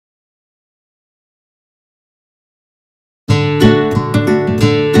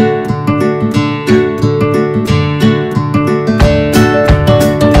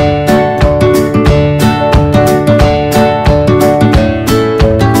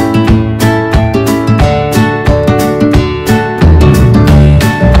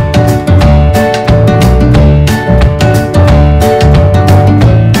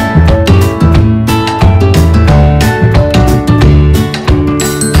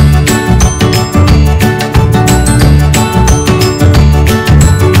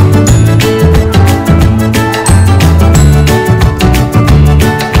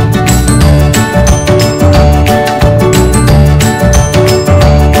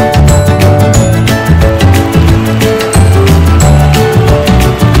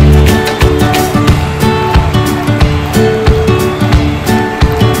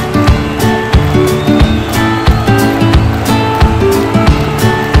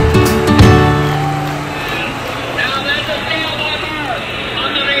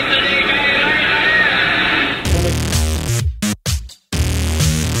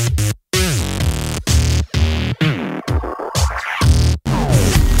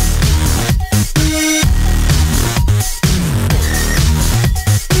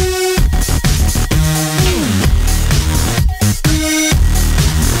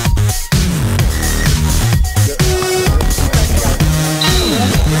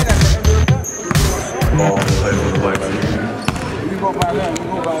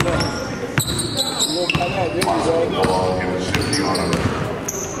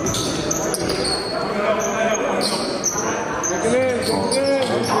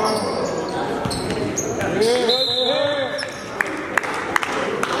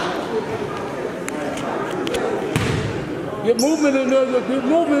Get movement in there, get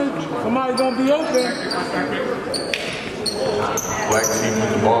movement. Somebody's gonna be open. Black team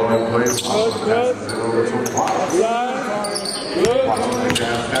with the ball in play. Good. Good.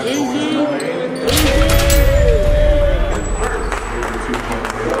 Easy.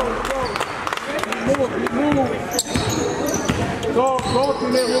 Move. Go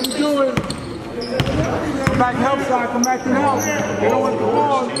from there. What we doing? Come back help side. Come back to help. They don't want the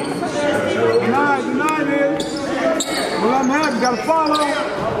ball. Deny it. Well, I'm happy. You gotta follow.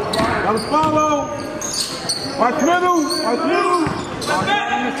 Watch middle. On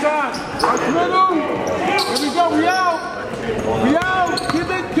the side. Watch middle. Here we go. We out. Keep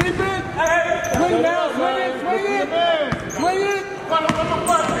it. Swing now. Swing it.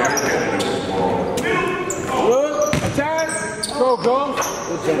 Good. Attack. Go.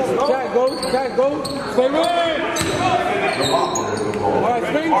 Attack, go. Stay with it. All right,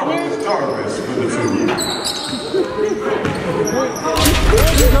 swing.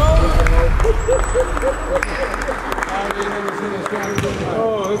 There you go.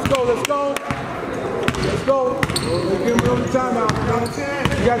 Oh, let's go. Give him a little timeout.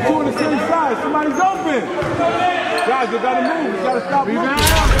 You got two on the same side. Somebody's open. Guys, you gotta move. You gotta stop moving.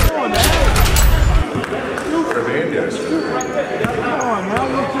 Come on, man. Come on, man.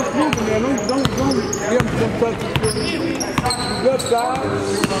 Let's just move, man. Don't give him some touches. Good, guys.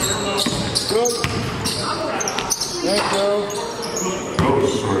 Good. Thank you.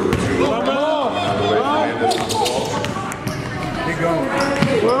 Come on. Keep going.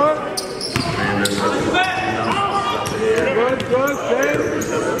 Good. Stay.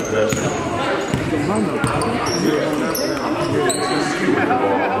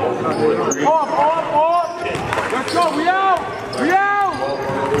 Off. Let's go. We out.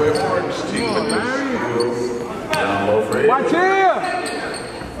 Watch here.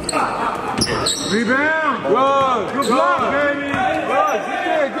 Rebound. Good block, baby.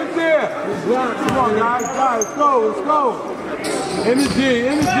 Good there. Come on, guys. Let's go. Energy.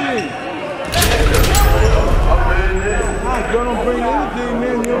 If you don't bring energy,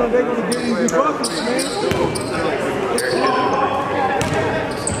 man, you know they're gonna get easy buckets, man.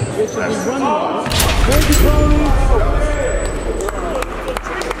 They should be running. Thank you, Coley.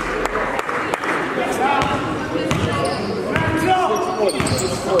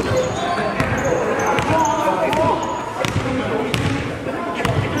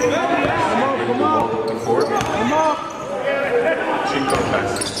 Come up.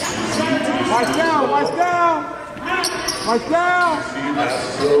 Watch down.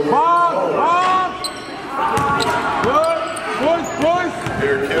 Bob. Good. Push.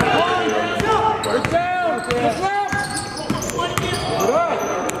 Good down. Good left. Good up.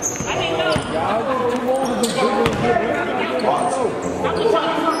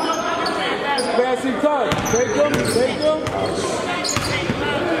 Passing touch. Take them.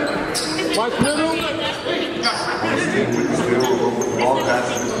 Watch middle. Ball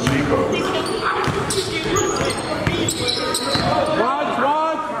passes to Chico. Watch.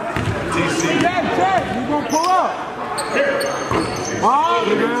 Check. You gonna pull up.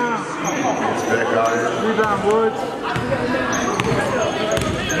 Rebound, Woods.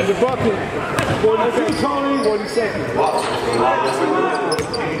 In the bucket. 40 seconds.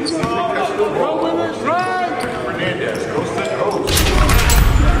 Go with it. Run. Hernandez, coast to coast.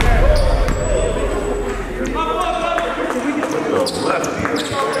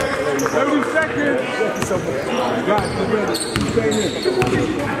 30 seconds. Guys, get ready. Stay in.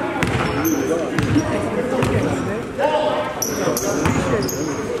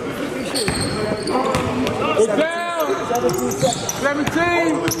 It's down.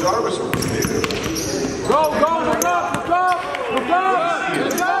 17. Go. Look up. Stop.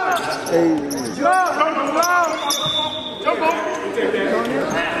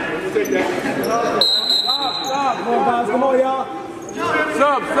 Come on, y'all.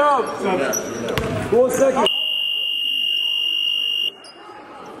 Sub. 4 seconds.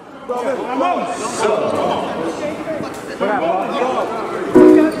 Come on.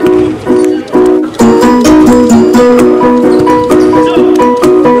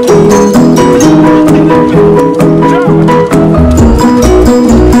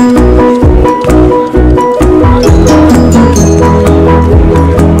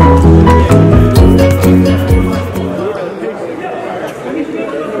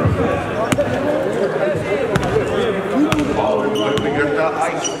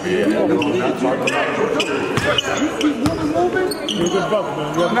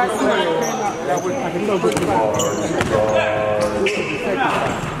 That was I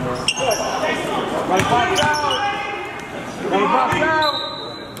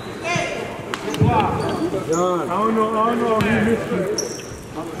don't know. He missed me.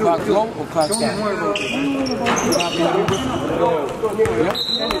 Clock low or clock down?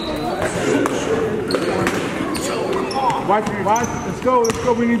 Watch. Let's go.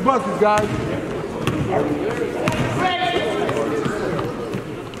 We need buckets, guys.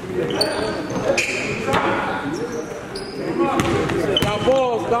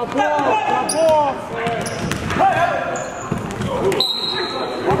 Stop ball.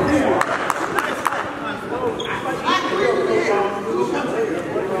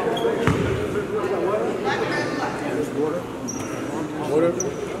 Water.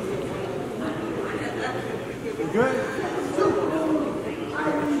 Good.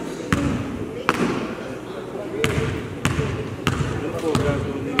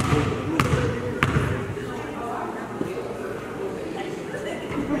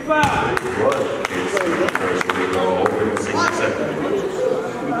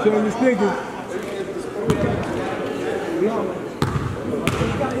 Killing this nigga.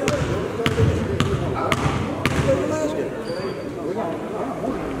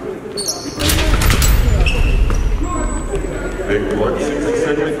 Big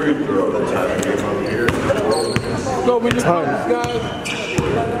 160-second free throw. The time game up here. So we just guys.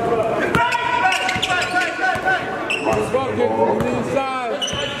 Get inside.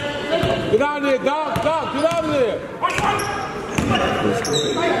 Get out of there, Doc. Get out of there.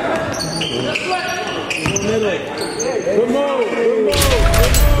 Good move.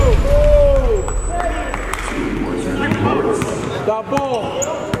 Stop ball.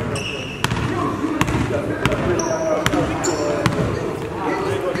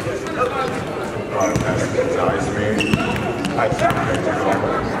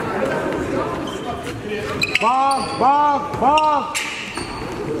 Bob.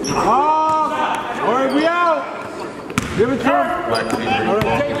 All right, we out. Give it to him. All right,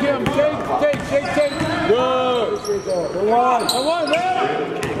 take him. Take. Good. Come on,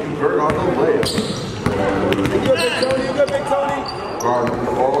 man. Convert on the layup. You good, Big Tony. Guard the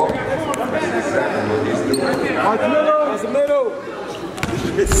ball. That's exactly what he's doing. Watch middle.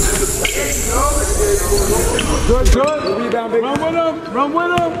 Good. Rebound, big. Run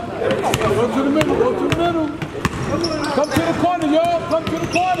with him. Go to the middle. Come to the corner, y'all. Come to the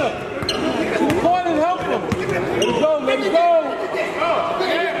corner. To the corner and help him. Let it go.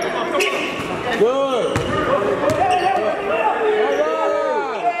 Good.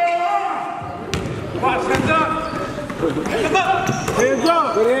 Watch, hands up. Hands up.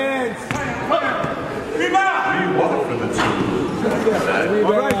 Good hands. Rebound. He walked for the two.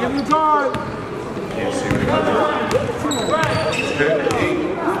 All right, give him the card. Can't see what he got there. It's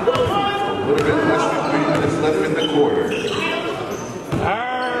 10-8. A little bit less than 3 minutes left in the quarter.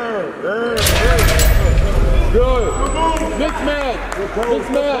 Good. Mismatch.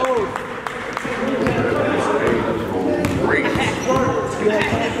 Great.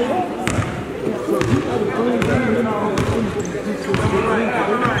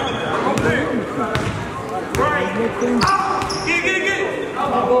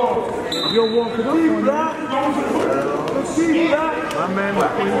 You're walking up. My man,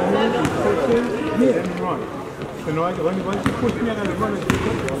 and run. You know, when you push me, I gotta run it.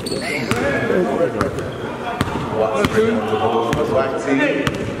 Black team.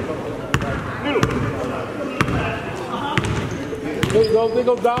 They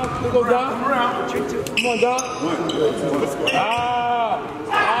go down. Come on, Doc.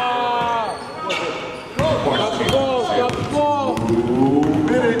 Stop the ball.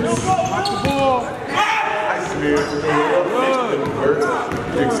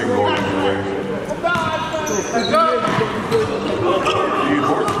 Dixon going the way. The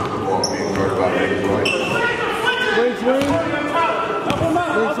ball being guarded by Big Boy.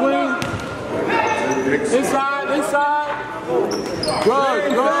 Swing. Inside. Good.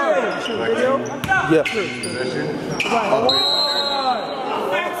 Yeah.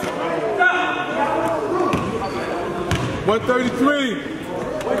 133.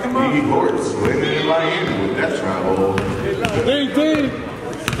 Horse winning in Miami with that travel. 18.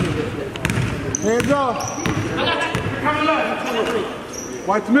 Hands up.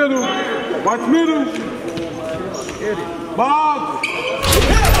 Watch middle. Bob.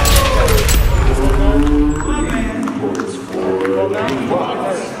 Horse for the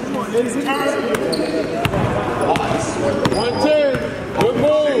Bucks. 110. Good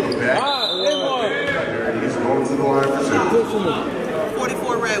move. He's going to the line for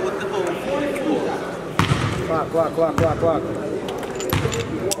 44 red with the hole. 44. Clock.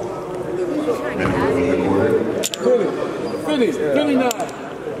 finish 9.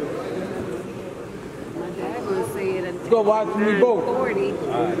 My dad was saying it. Go watch me both. 40.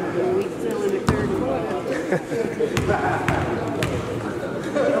 When we still in the third quarter.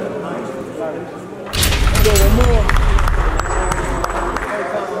 Go one more.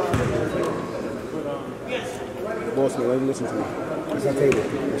 Boss man, let him listen to me. It's our table.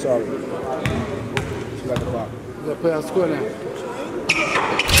 I'm sorry. She got the clock. Let's play our score now.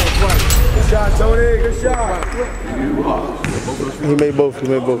 Good shot, Tony. Good shot. He made both. He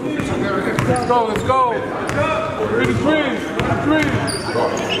made both. Let's go. Let's go. Hit the screen.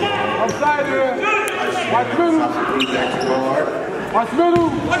 Outside here. Watch middle. Watch middle.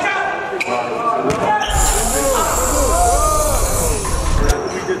 Watch out.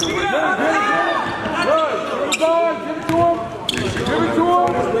 Good. Give it to him. Give it to him.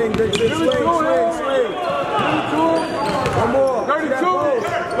 Swing, big swing, swing. One more. 32.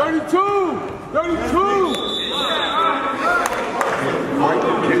 32.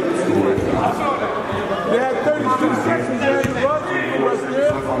 They had 32 seconds there to rush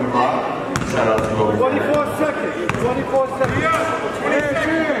there. 24 seconds. 24 seconds. And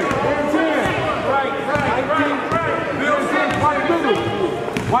 10. Right. 19. Watch middle.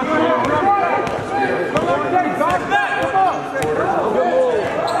 Watch middle. Come on, Dave. Come on. Good move.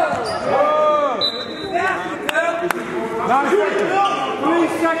 9 seconds. 3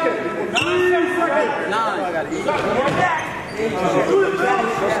 seconds. 3 seconds. 9.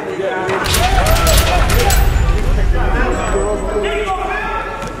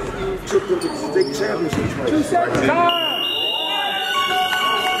 Took them to state championships. 2 seconds. Time.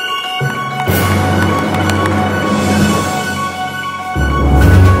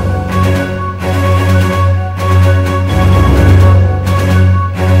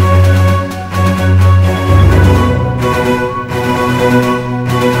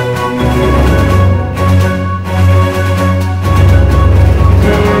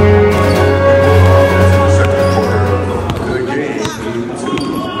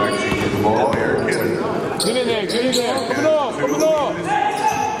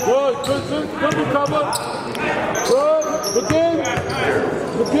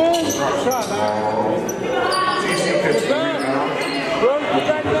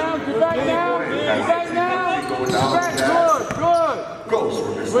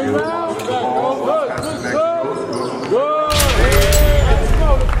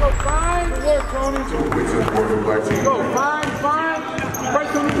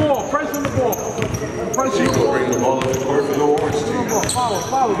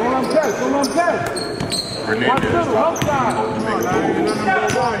 Follow, don't let him catch. Watch middle, outside.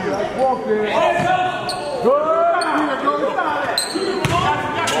 Walk there. Good.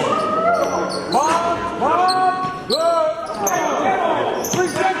 Bob. Good. 3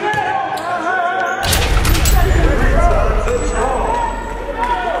 seconds.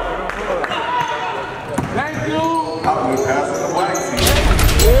 Thank you. Out of the pass of the black team.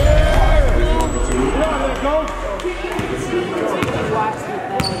 Let's go.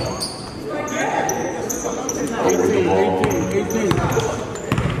 18.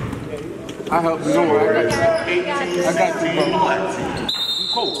 I help you. Don't worry. I got you, bro.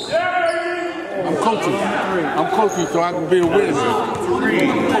 I'm coaching so I can be a witness. 3.5.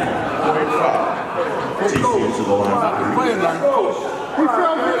 TC to the line. Play like coach.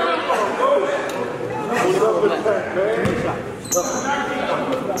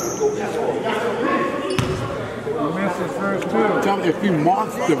 He felt if he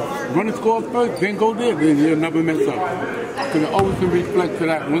marks the running score first, then go there, then he'll never mess up. Because it always can reflect to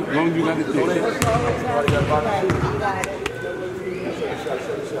that as long as you got it there.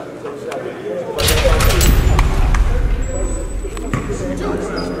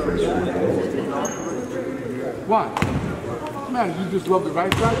 Why? Man, you just love the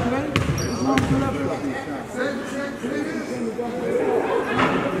right side today? What's wrong with the left side?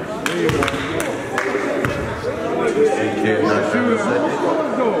 There you go. He can't not shoot a second.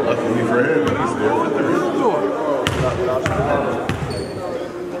 Luckily for him, he's there for 3.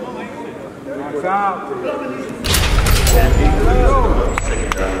 Nice out. Second down,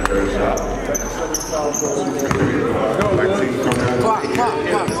 third shot. Black team coming out. Clock.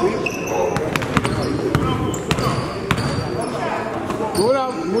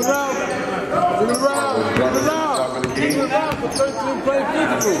 Move out. Give it around. For 13 play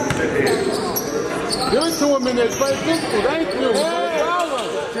physical. Give it to him in there. Play physical. Thank you.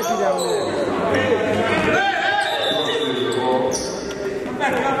 Check it down there.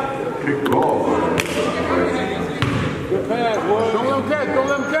 Kick ball. Good pass, boy. Don't let him catch.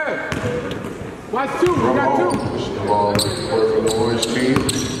 Watch 2. We got 2. The ball is for the orange team.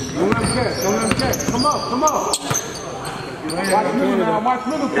 Don't let him catch. Come up. Watch middle now. Watch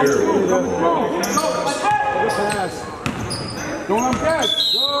middle. Come through. Come through. Good pass. Don't let him catch.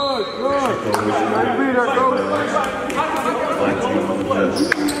 Good. Good. Nice leader, coach.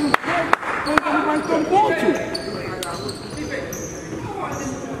 Everybody throw the ball to.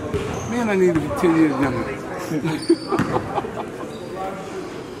 Man, I need to be 10 years younger.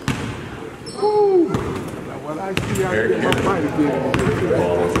 Woo. What I see out there, my fight again.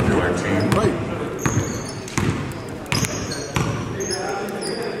 Ball is on your team. Right.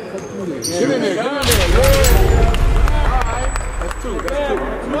 Get in there, get in there. That's two, that's two.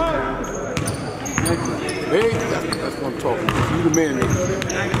 Hey, that's what I'm talking about. You the man.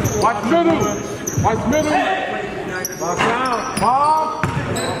 Watch middle. Watch middle. Box out. Bob.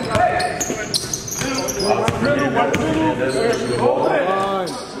 Watch middle, watch middle. Hold it.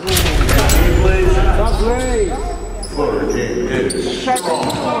 Stop play. Florida game is strong.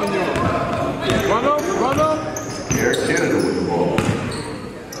 Run up, run up. Air Canada with the ball.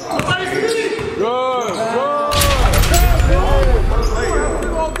 Good, good.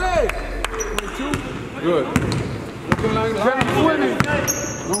 All day. 22. Good. Looking like 720.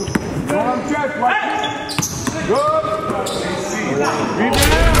 Don't uncheck, watch it. Good.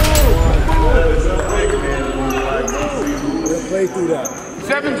 Rebound. Play through that.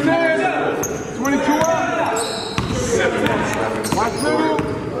 7-10. 22 up. Watch middle.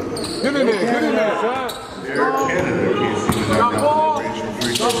 Get in there, get in there, son. Air Canada is Stop ball.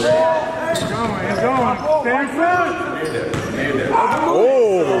 Stop ball. It's going, it's going. Stay front. Oh!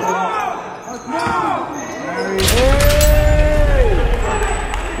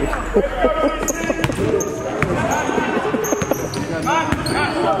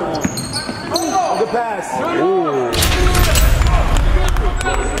 Good pass. Ooh.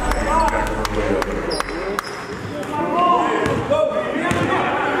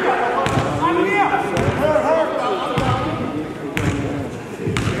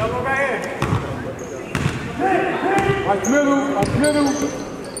 Watch middle, watch middle.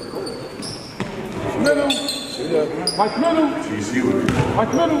 Middle. Watch middle. TC with the ball.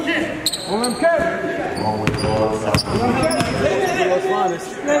 Watch middle. On them catch. Along with the ball. Clean it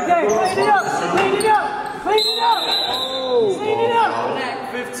up! Clean it up! Clean it up! Clean it up! Black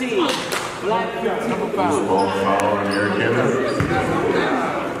 15. Black 15. Ball foul on Air Canada.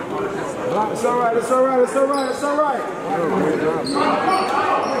 It's all right, it's all right, it's all right, it's all right.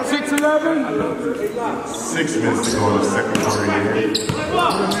 6-11. 6 minutes to go in the second quarter here.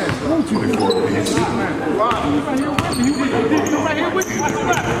 24 apiece. Right here with you.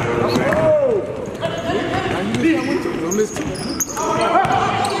 Don't miss two.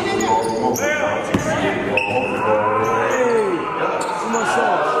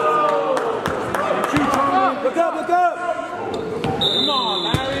 Look up, look up. Come on,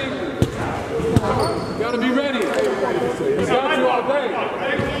 Larry. You gotta be ready. He's got you all day.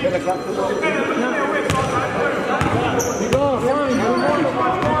 Keep going, fine.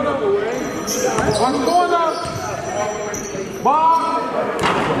 Watch corner. Bob.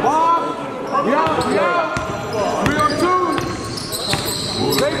 Bob. We out, we out. 3-on-2.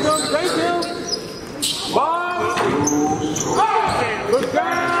 Take him, take him. Bob. Look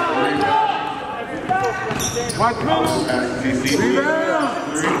down. Watch middle. Rebound.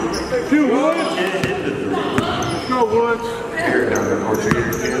 Two Woods. Go Woods. Air down the court here.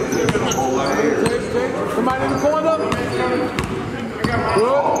 A whole lot of air. Somebody in the corner.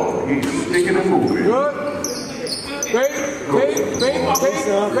 Good. He's sticking and moving. Good. Take. Can't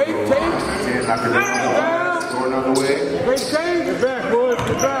knock it down. Throw another way. Take. Get back, Woods.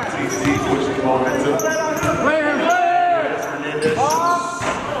 Get back. TC pushing the ball into. Play him.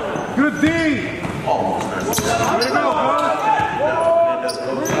 Good D. Almost. There you go, Woods.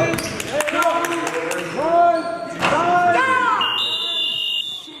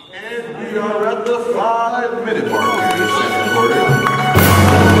 And we are at the 5-minute mark here in the second quarter.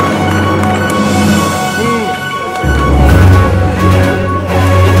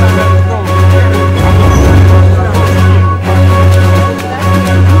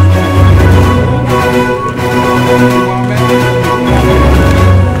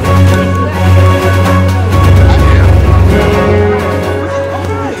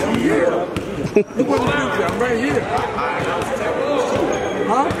 I'm right here.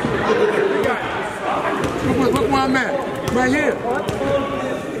 Huh? Look where I'm at. Right here.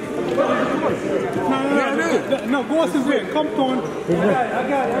 No, go us is in. Come on. I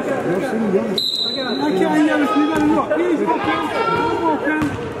got it. I can't hear this. You gotta look. Please, go, Ken. Go, Ken.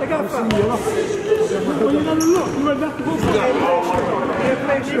 I got it. You gotta look. You gotta have to go.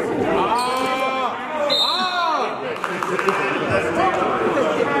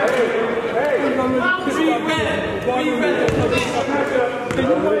 Be ready.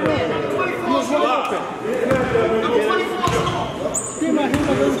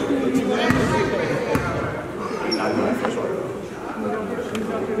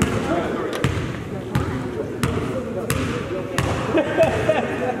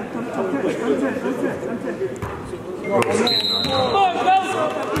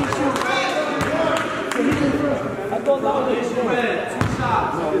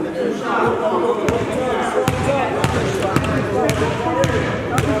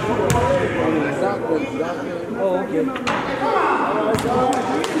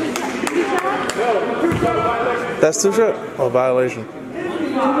 That's 2 shots? Oh, violation. 2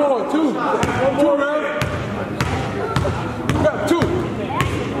 more, 2. 2, man. You got 2.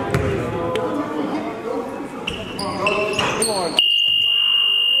 Come on.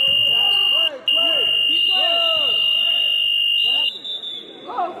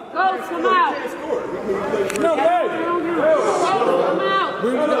 Go, come out. No, hey. Come out.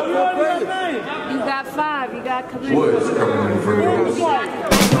 You got 5. You got commission. Woods coming in for those.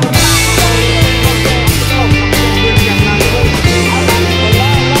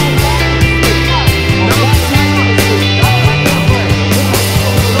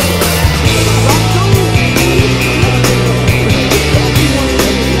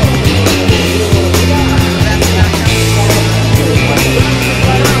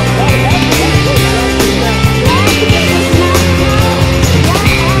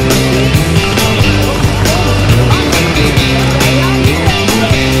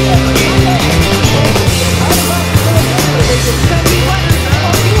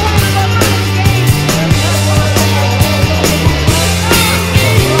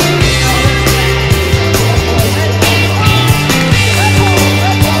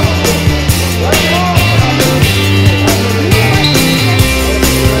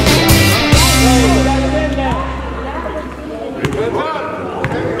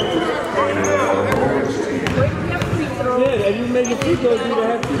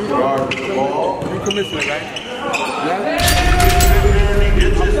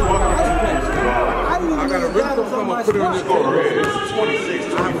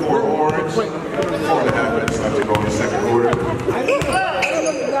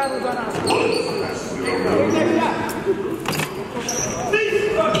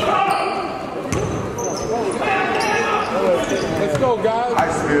 Let's go, guys.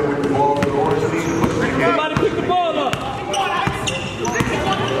 Xperience with the ball for the orange team. Everybody pick the ball up.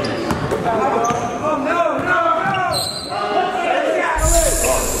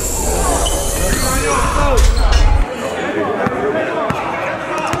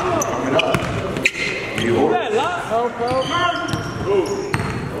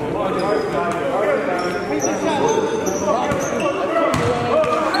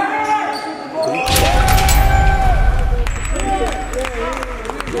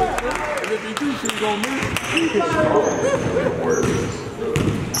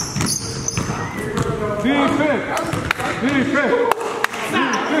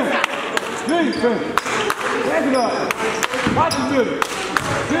 Defense. Take it up. Watch the middle.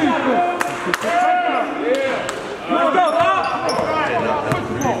 Defense. Let's go, Lahh. Push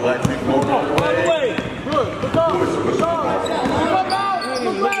the ball. All the way. Good. Look up. Look up. Look out.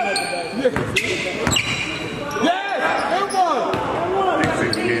 Look back. Yes. Everyone.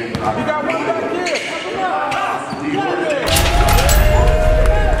 You got one back here.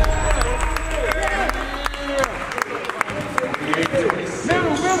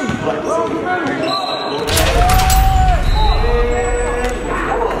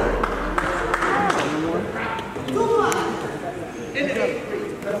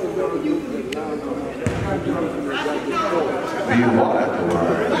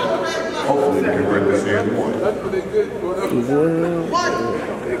 Hopefully they can bring this in one. That's what they did for them. What?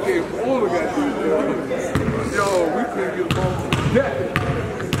 They gave all the guys. Yo, we couldn't get the ball from that.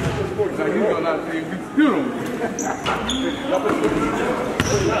 Now you got not saying we still don't.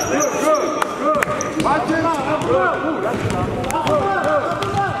 Good. Watch it out. Help out. Ooh, that's enough. Good.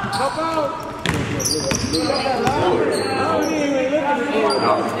 Help out.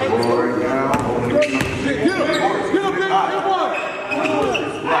 Get him, big one.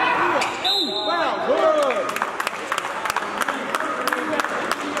 Wow, good.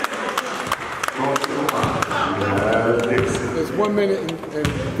 It's 1 minute and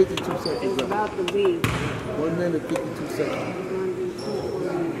 52 seconds. It's about to be. 1 minute, 52 seconds.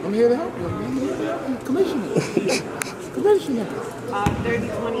 I'm here to help you. I'm here to help you. Commissioner. 30-28.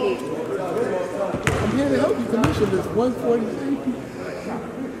 I'm here to help you, Commissioner. It's 1:48.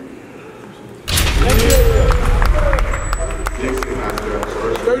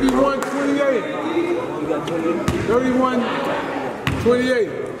 31-28. 31. 28.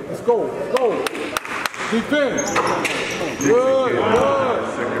 Let's go. Let's go. Defense. Good. Good.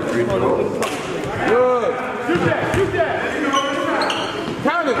 Good. Shoot that. Shoot that.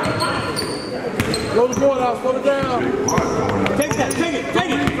 Count it. Slow the ball out. Slow it down. Take that. Take it.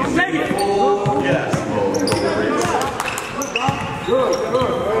 Take it. Take it. Yes. Good.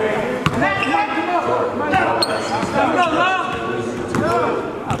 Good.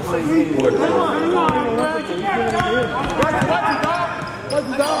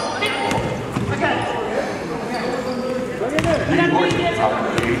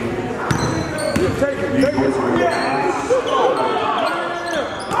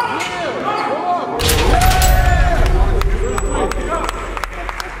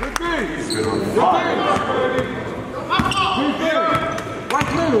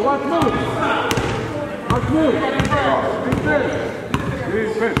 Watch move. Watch move.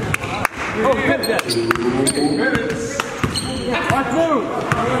 Oh, hit that. Watch move.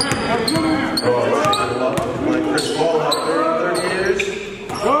 Like Chris Paul after 30 years.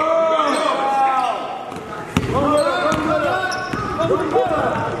 Go!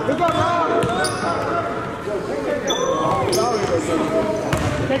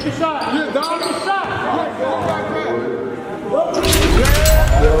 Take a shot. Yeah, dog. Take a shot.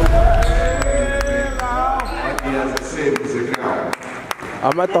 He has a savings account.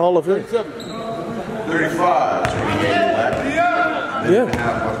 I'm at the Hall of Fame. 35. 28 left. Yeah.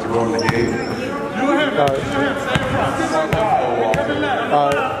 Half left to go in the game. All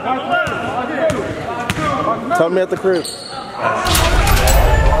right. Tell me at the crib. He's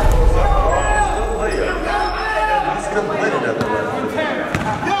completed at the left.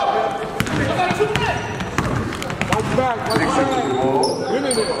 Watch back. Watch back. Win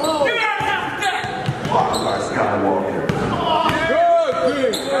it. Blocked by Skywalker. Good,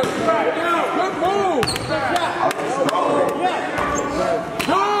 kid. Good move. Good.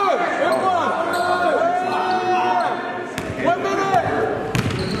 Good one. 1 minute.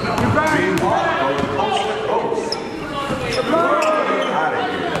 You're back. Coast to coast.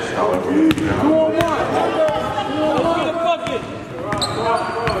 Out of here. 2 on 1. 2 on 1.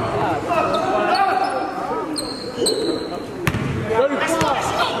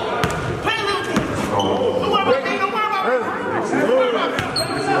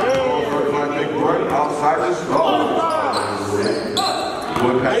 Outside the stall.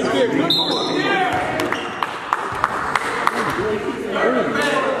 One pass.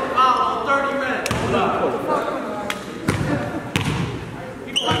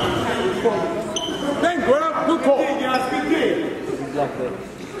 Then grab good call. Exactly.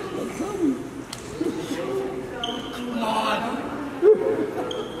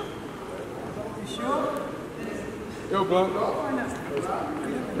 Yo, Blunt.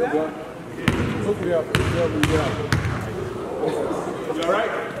 Yo, Blunt. Hook me up. You all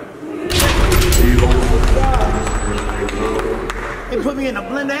right? They put me in a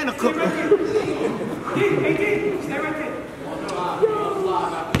blender and a cooker. Hey, stay right there.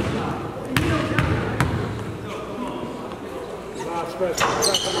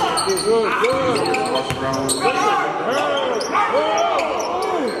 Good, good.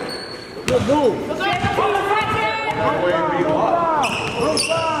 Good move.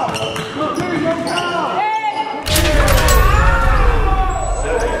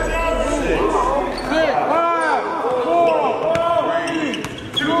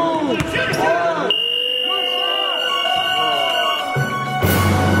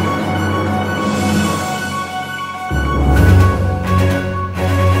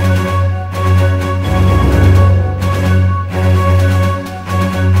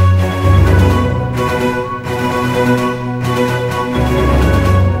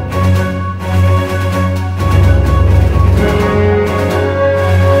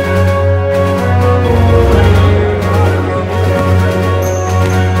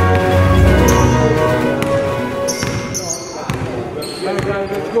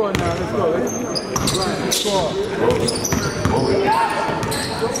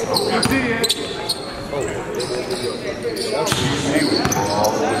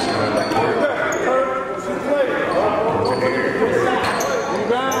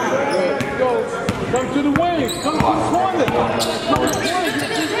 Come to the wing. Come to the corner. Come to the wing.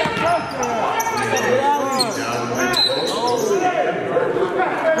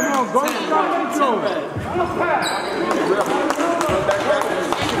 Come on, go inside control.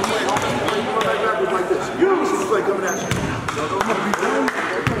 You should play coming at you.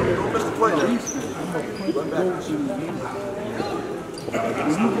 Don't miss the play there. Run back.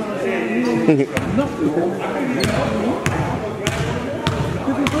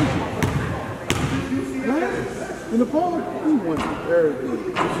 In the ball, he wants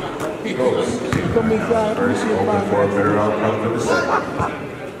everything. He goes. Come inside. First, hoping for a better outcome than the second.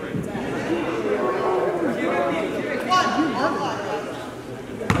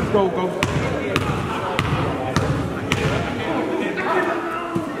 Let's go, go.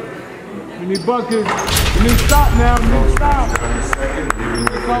 We need buckets. We need stop now. We need stop.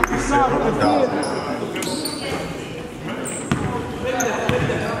 Stop the stop. That's it.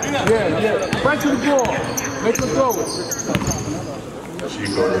 Yeah. Right to the ball. Make them throw it.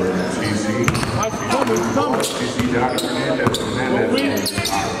 Chico to TC. Coming. TC down to Fernandez.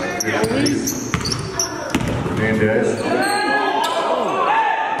 Fernandez.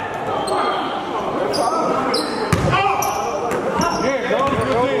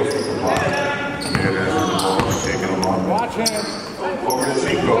 Watch him. Over to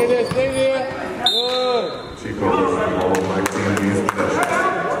Chico. Stay there. Good. Chico was the ball like TNB's possession.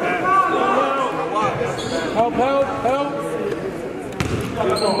 Help.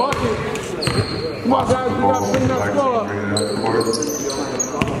 Come on, guys. We got to bring that score up.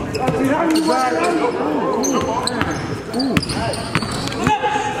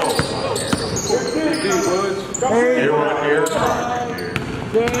 Hey.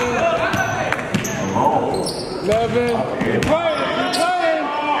 11. Keep playing.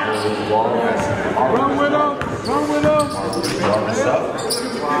 Run with him. Come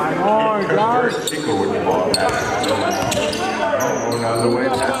on, guys. Chico with the ball. Another way.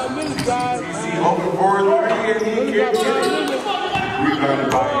 TC hoping for a 3 and he can't get it. Rebounded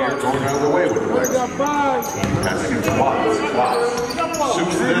by here, going out of the way with the leg. Passing it to Watts.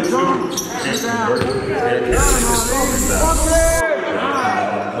 Shoots it in 2.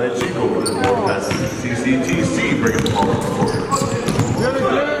 Let Chico with the ball. Passes TC bringing the ball to the court. Get it.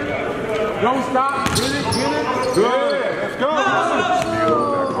 Don't stop. Get it. Good. Let's go.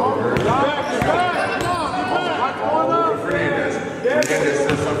 Fernandez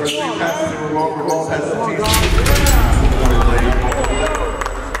sets up for 3 passes and remote ball passes to TC.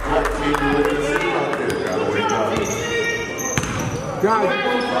 Black team with the city out there. Gotta wake up. Guys,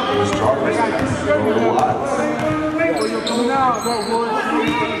 It was Jarvis. Over to Watts. you're coming out. Go, boy.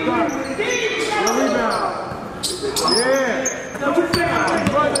 Rebound. Yeah.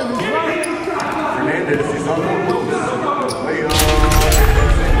 Fernandez, he's on the loose.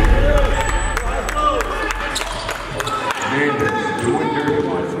 Fernandez doing dirty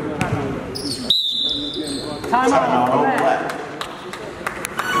work. Time out on Black.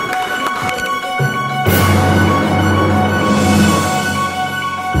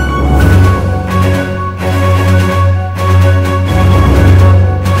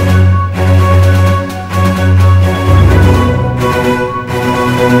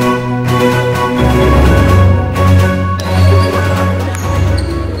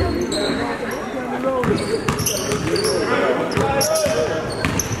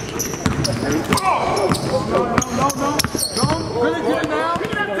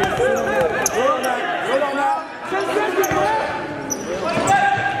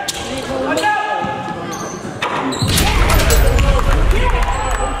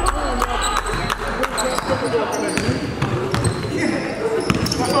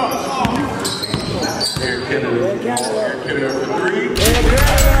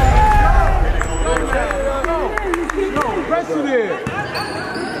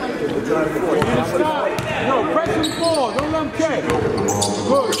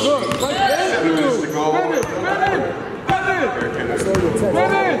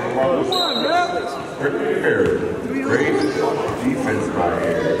 Great defense by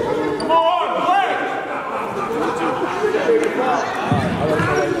here. Come on, play!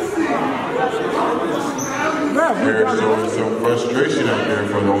 There's some frustration out there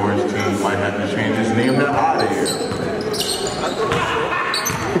for the orange team. Might have to change his name to out of here.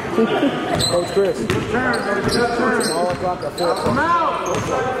 Coach Chris. Turn. All o'clock at 4 o'clock. Come out!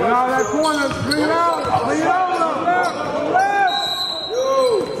 Get out of that corner. Bring it out. Bring it out. Left.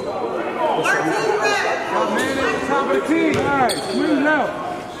 Man at the top of the team. All right, swing left.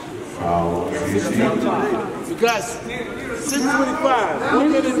 Foul. You got 6:25.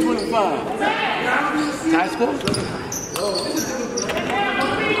 1 minute 25. High score?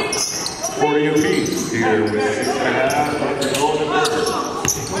 40 apiece here with 6.5 left to go in the third.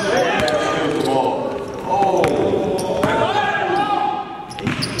 And the ball. Oh!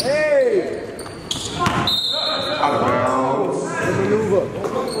 Hey! Out of bounds.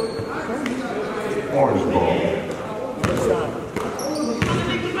 Orange ball.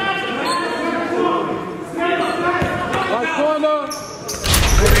 Right corner.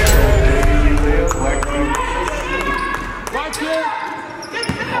 Right here.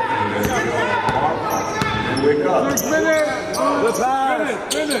 And wake up. up. 6 minutes. Good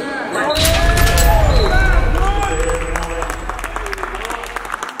pass. Finish.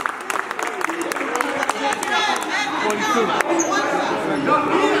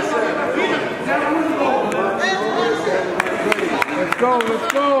 Let's go, let's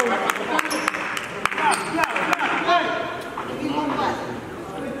go.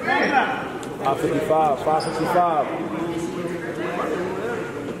 5:55.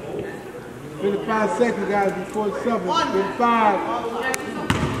 55 seconds, guys, before 7. 55.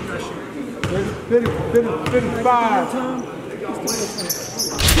 55.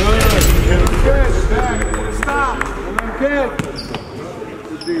 Good. Stop. Good.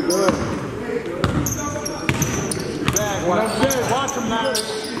 Good. Watch him now.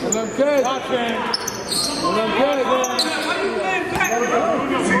 Good. Watch him. Good.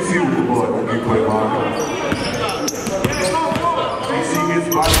 CC with the ball. When you play ball. CC gets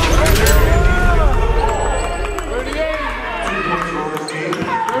by right there. 38. 2 points for his team.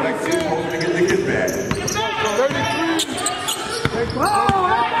 Lexi hoping to get the get back.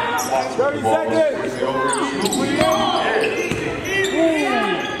 30 seconds. 18.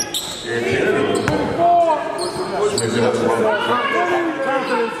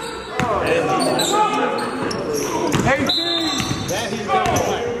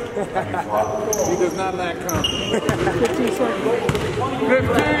 He does not lack confidence. 15 seconds.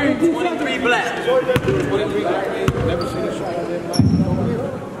 15. 23 black. Never seen a shot I didn't like.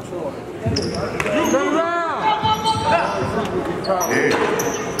 Turn around.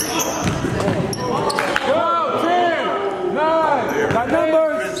 Go. 10. 9. Got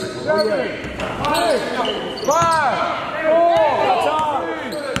numbers. 7. 6. 5. 4.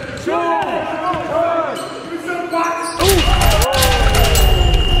 3. 2. 1.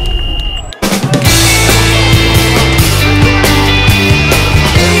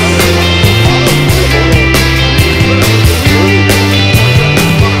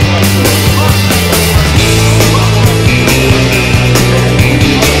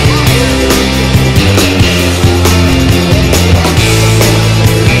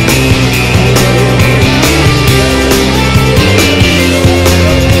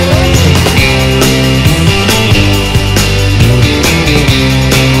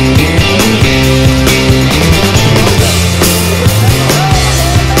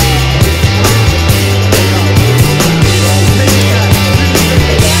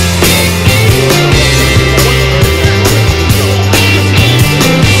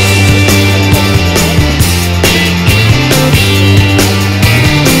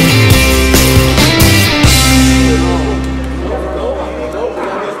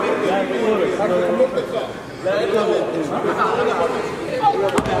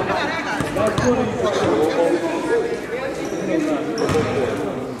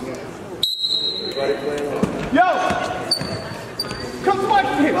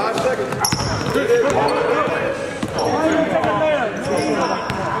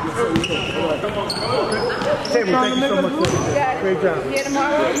 Thank you so much. Great job. Here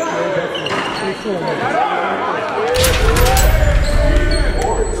tomorrow?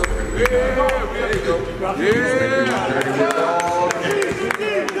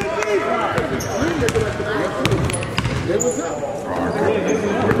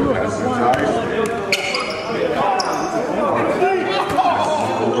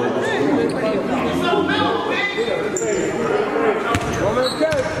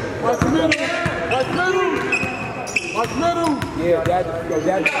 Watch middle. Yeah, that.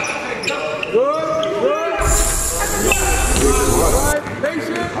 Good. All right,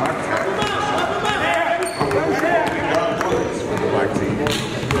 patient.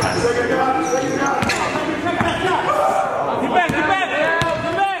 Get back.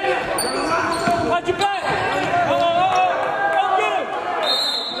 Watch your back. Go get him.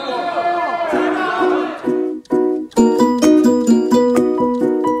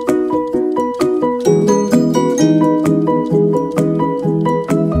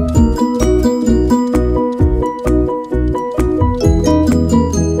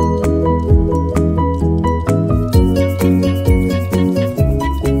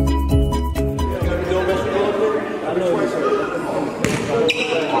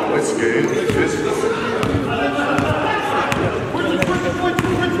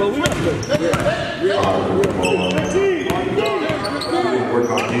 Work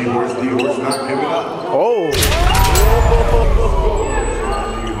on D-Horse not giving up. Oh.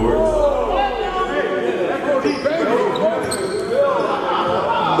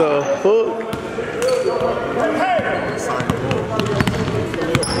 The hook.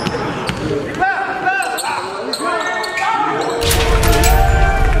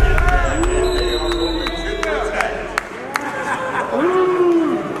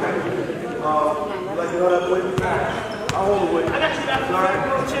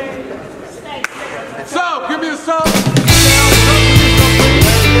 Sub, give me a sub.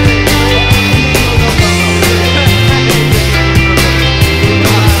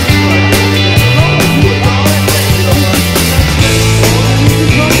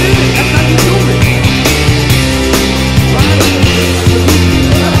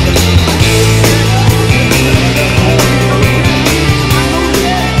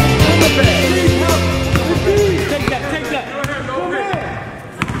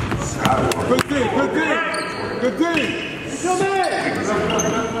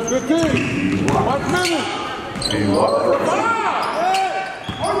 Good team. Watch minute.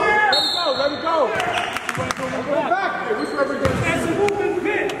 Let it go. Back. Which represents? That's a movement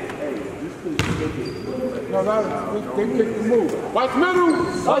pin. No, they kick the move. Watch middle.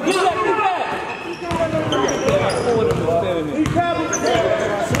 Oh, get that. He tackled.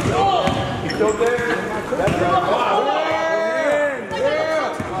 He's still there.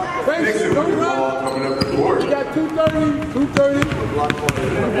 That's Nixon, ball coming up the court. We got 230.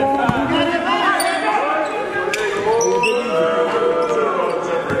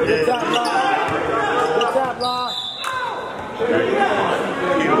 Good top block.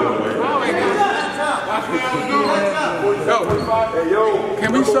 Yo,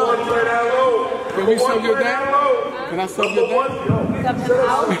 can we sub your dad? Can I sub your dad?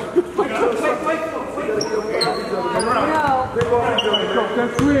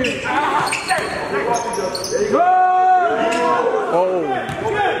 That's three.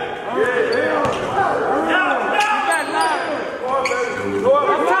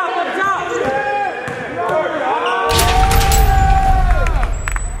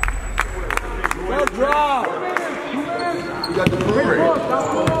 You got the blueberry.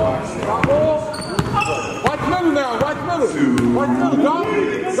 Watch middle now. Watch middle. Watch middle.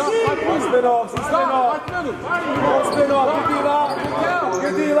 Stop. Spin off. Watch middle. Spin off.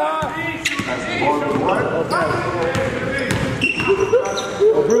 Good deal.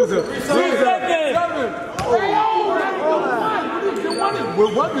 Bruiser. 3 seconds. What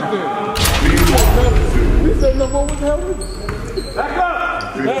was it then? We said no more. What the hell is it? Back up.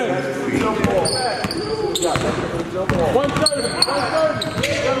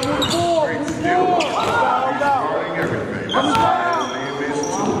 130.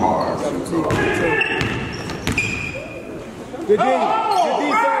 Good D.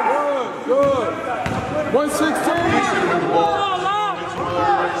 Good. 116.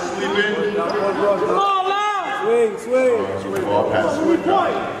 Swing. Ball pass.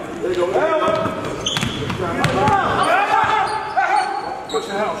 There you go.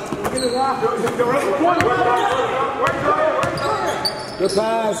 Good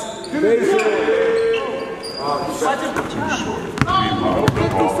pass. 50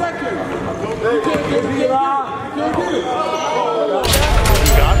 seconds. You can't get it.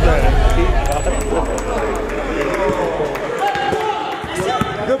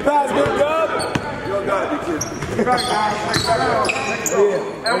 Good pass, good job. You don't got it, big kid. We're not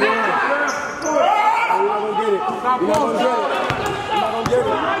gonna get it.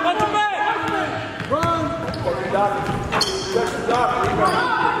 Run. Touch the dock.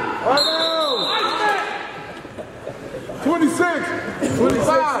 Right now. 26.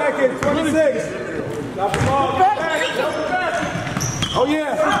 25 seconds. 26. Drop the ball. Oh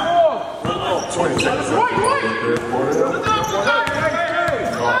yeah. 20 seconds.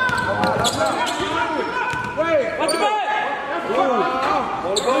 Wait. Watch the back.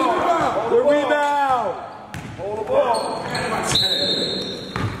 Good rebound. Hold the ball.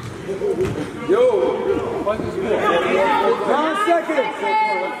 Yo. 9 seconds.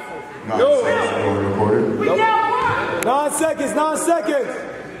 9 seconds. 9 seconds.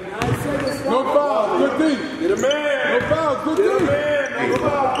 No foul. Good D. Get a man. No foul. Good D. Get a man. No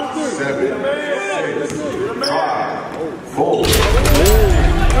foul. Good D. 7, 6, 5, 4.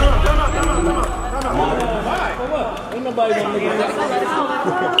 Ain't nobody gonna make it.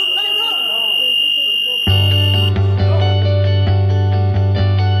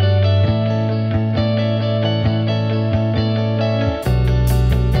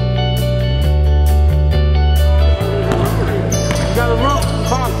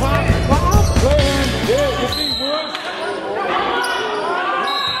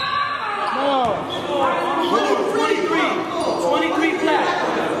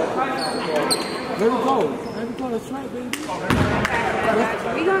 That's right, baby.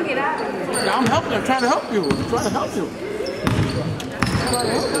 We gonna get out of here. I'm helping. I'm trying to help you. I'm trying to help you.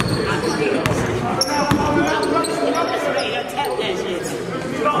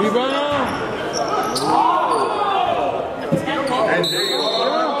 Rebound. And there you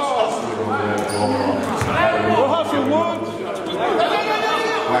are. We'll hustle one.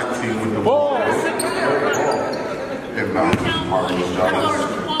 part of his job.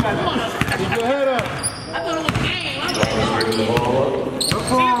 Keep your head up. Bring the ball up. Look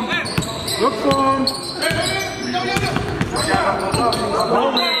for him. Look for him.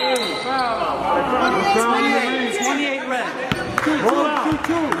 Foul. 28 red. Roll out.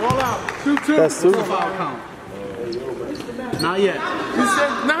 2-2. Roll out. 2-2. That's two. Foul count. Not yet. You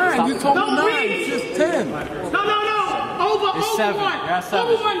said 9. You told me 9. It's just 10. No. Over It's 7. one. You're at 7.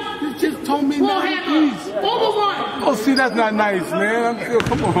 Over one. You just told me Ball 9. handler. Please. Over one. Oh, see, that's not nice, man. I'm still,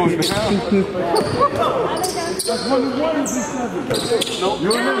 come on, man. That's 1-1 is 7. Nope.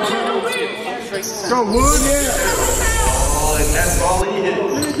 You're in Go, Wood, yeah. Oh, and that's all he hit.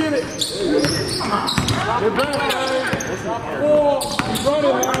 Get it. Get back, man. He's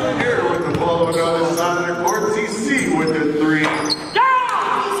running, man. Here with the ball on the other side of the court. TC with the 3. And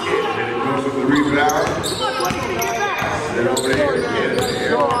it goes with the rebound. And over there, get it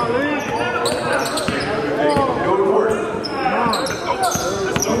there. Go to work.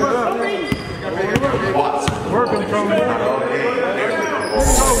 Watson. Working from there.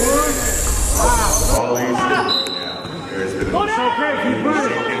 All he's doing. There's been a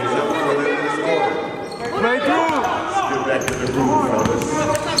Play through. get back to the room, fellas. Now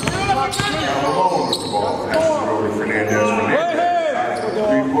Malone with the ball. Passes it over to Fernandez.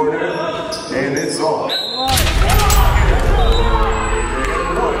 Three-pointer. And it's off.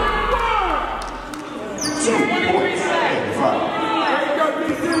 2 points and 5.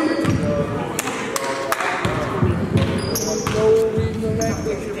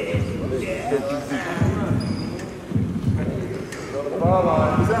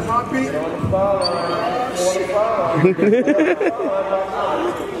 Is that my beat?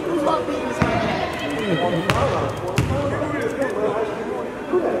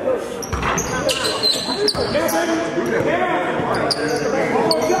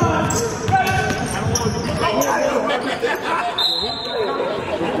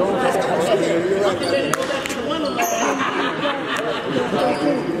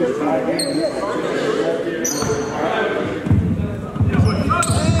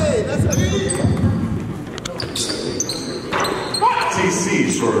 TC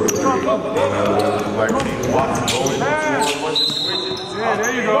sort of like Watson going into one situation. Yeah,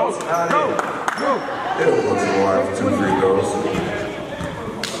 there you go. Go. It was once in a while for 2 free throws.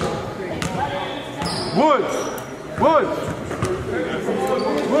 Woods.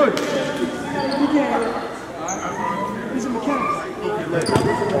 He's a mechanic.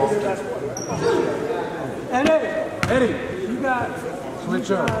 Eddie, you got... Switch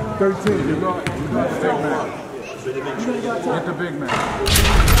up. 13. You got the big man. Get the big man.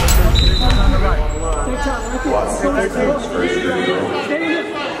 Big man on the right. Take time. Watson takes his first free throw. Stay in it.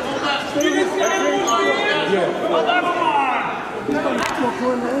 Yeah.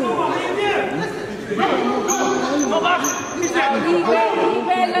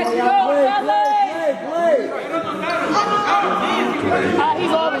 Let's go,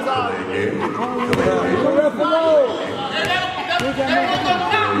 he's always on.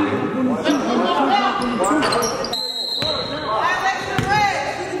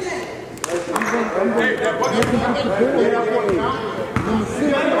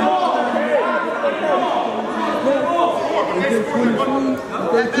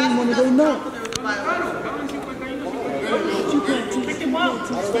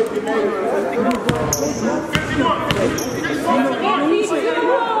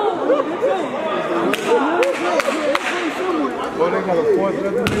 Well, they got a fourth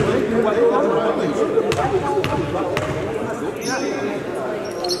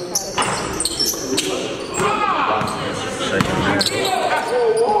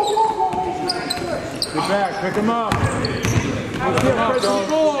Get back, pick him up. Pick him up, dog.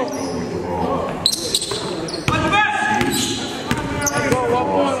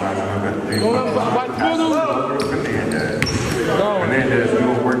 Fernandez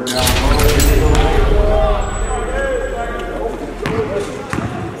doing work down.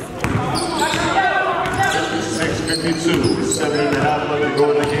 6:52 with 7.5 left to go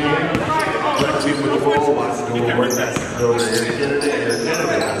in the game. Black team with the ball. Watson doing work. That's over here. Kennedy has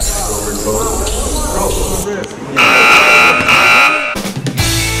over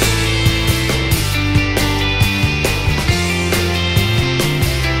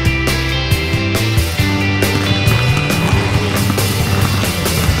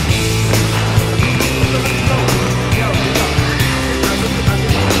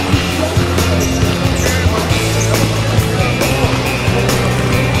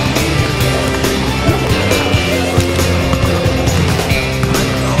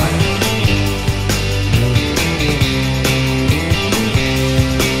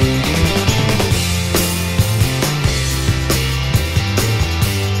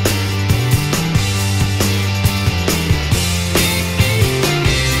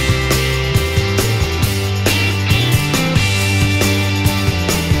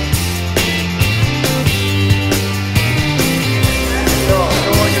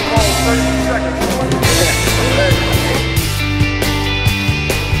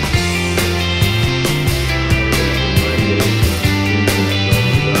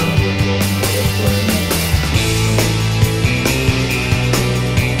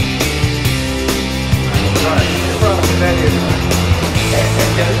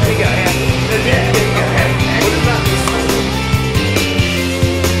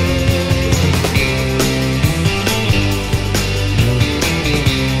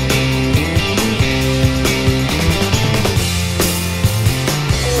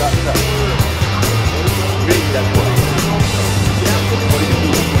Back it up.